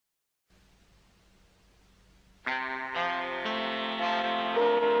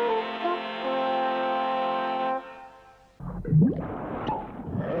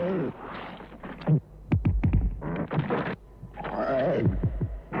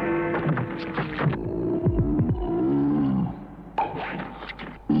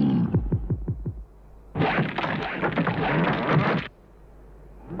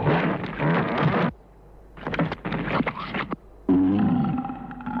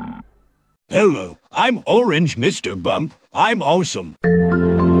Hello, I'm Orange Mr. Bump. I'm awesome.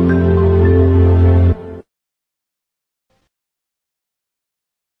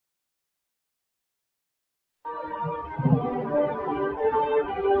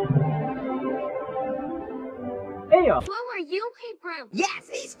 How are you, hey Brown? Yes,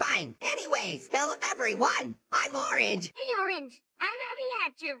 he's fine. Anyways, hello everyone. I'm Orange. Hey Orange, I'm happy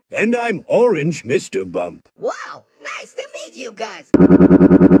at you. And I'm Orange Mr. Bump. Wow, nice to meet you guys.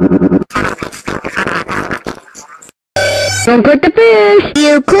 Don't click the fish!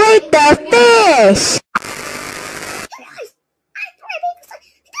 You click the fish!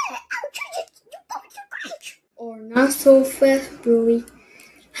 Or not so fast, Billy.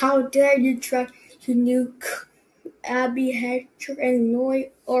 How dare you try to nuke Abby Hatcher and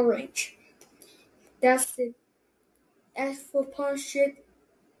Noy Orange? That's it. As for punishment,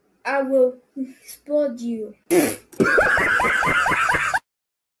 I will explode you.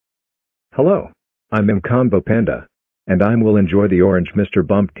 Hello, I'm Combo Panda, and I will enjoy the Orange Mr.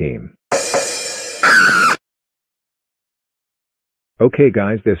 Bump team. Okay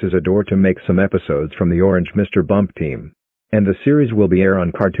guys, this is a door to make some episodes from the Orange Mr. Bump team, and the series will be aired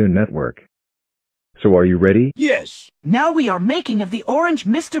on Cartoon Network. So are you ready? Yes. Now we are making of the Orange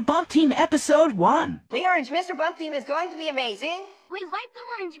Mr. Bump Team Episode 1. The Orange Mr. Bump team is going to be amazing. We like the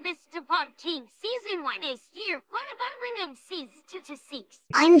Orange Mr. Bump Team Season 1 this year. What about rename Season 2 to 6?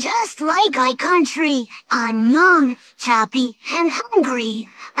 I'm just like my country. I'm young, happy, and hungry.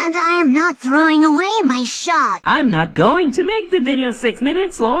 And I am not throwing away my shot. I'm not going to make the video 6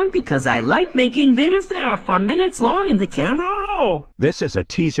 minutes long because I like making videos that are 4 minutes long in the camera roll. This is a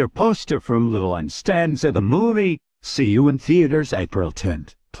teaser poster from Little and Stanza the movie. See you in theaters April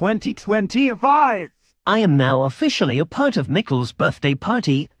 10th, 2025. I am now officially a part of Mickle's birthday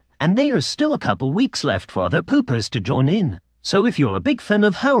party, and there are still a couple weeks left for other poopers to join in. So if you're a big fan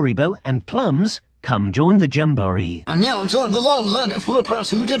of Haribo and plums, come join the Jamboree. And now join the long line of flippers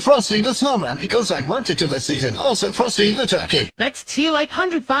who did Frosty the Snowman because I wanted to this season. Also Frosty the Turkey. Let's see like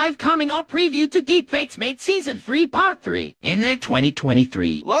 105 coming up preview to Deepfake's Made Season 3 Part 3 in the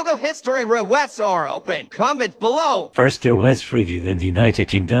 2023. Logo history requests are open. Comment below. First there was preview in the United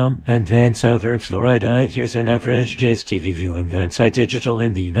Kingdom, and then Southern Florida. Here's an average Jazz TV viewing inside digital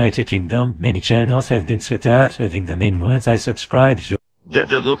in the United Kingdom. Many channels have been set out. I think the main ones I subscribe to. At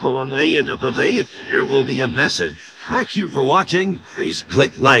the local on the end of the day, there will be a message. Thank you for watching. Please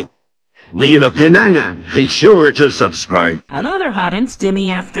click like. Leave a opinion and be sure to subscribe. Another hot and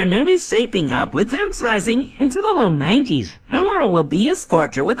steamy afternoon is shaping up with temps rising into the low 90s. Tomorrow will be a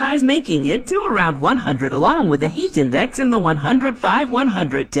scorcher with highs making it to around 100 along with a heat index in the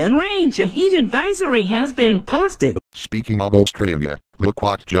 105-110 range. A heat advisory has been posted. Speaking of Australia, look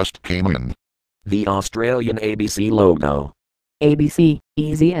what just came in. The Australian ABC logo. ABC,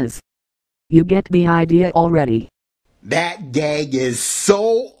 easy as. You get the idea already. That gag is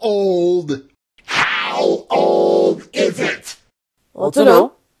so old. How old is it? I don't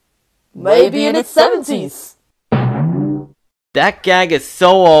know. Maybe in its 70s. That gag is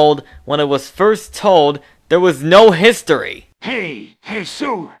so old, when it was first told, there was no history. Hey,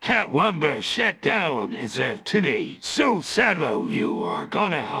 so Cat Lumber shut down is today. So Salo, you are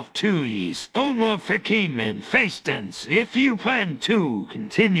gonna have to use Oma Fakim and Fastens if you plan to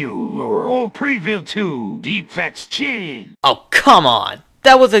continue your old preview to Deepfake's chain. Oh, come on.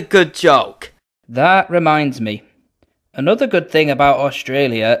 That was a good joke. That reminds me. Another good thing about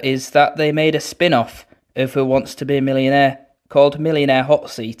Australia is that they made a spin-off of Who Wants to Be a Millionaire called Millionaire Hot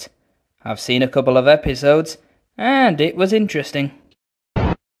Seat. I've seen a couple of episodes, and it was interesting.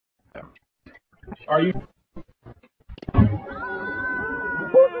 Are you?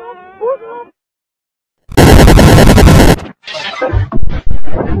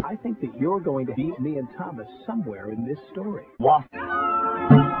 I think that you're going to beat me and Thomas somewhere in this story. What?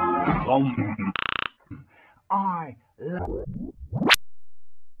 I love...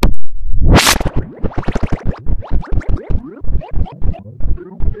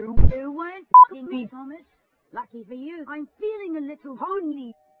 You weren't f***ing me, Thomas. Lucky for you, I'm feeling a little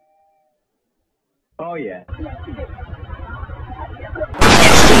lonely. Oh yeah.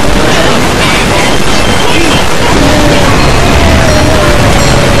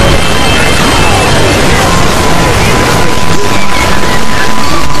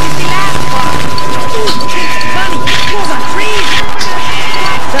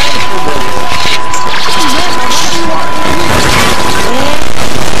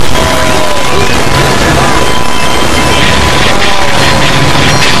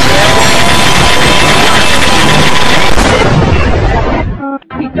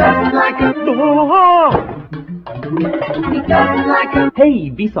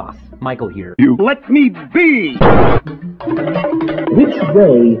 Hey, Vsauce. Michael here. You let me be! Which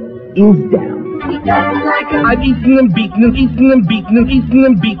way is down? I'm eating and beating and eating and beating and eating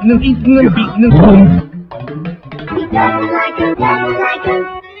and beating and eating and beating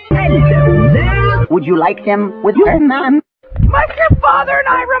and... Would you like them with your mom? Must your father and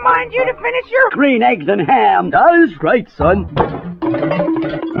I remind you to finish your Green eggs and ham. That is right, son.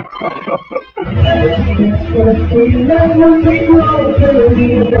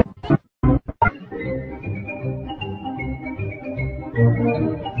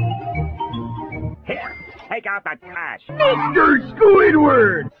 Here, take out the trash. Mr.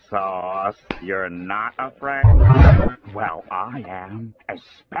 Squidward! Sauce, you're not afraid? Well, I am.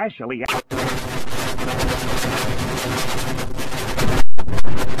 Especially...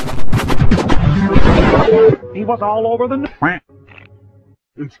 He was all over the...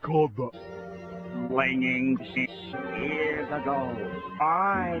 It's called the... Flinging shit. Years ago,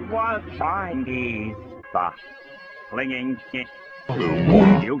 I was Chinese. The flinging shit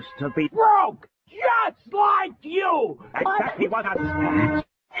used to be broke, just like you. Except he was a snatch.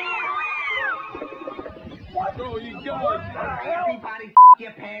 So you guys, everybody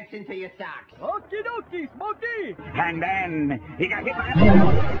your pants into your socks. Okie dokie, Smokey. And then he got hit by a...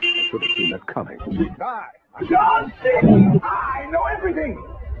 Should have seen that coming. John C. I know everything,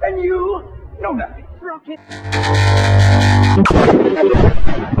 and you know nothing. rocket.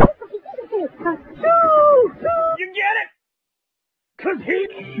 You get it? 'Cause he...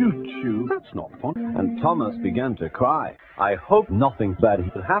 Shoot you. That's not fun. And Thomas began to cry. I hope nothing bad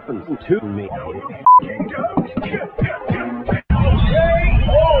happens to me.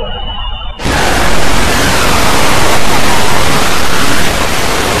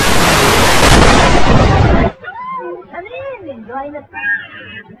 Come in and join the...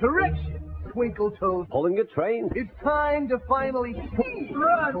 Correction, Twinkle Toes. Pulling a train. It's time to finally see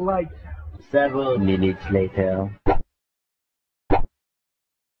the lights. Several minutes later.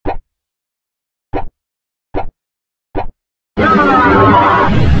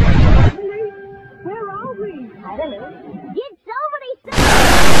 Where are we? I don't know. Did somebody say...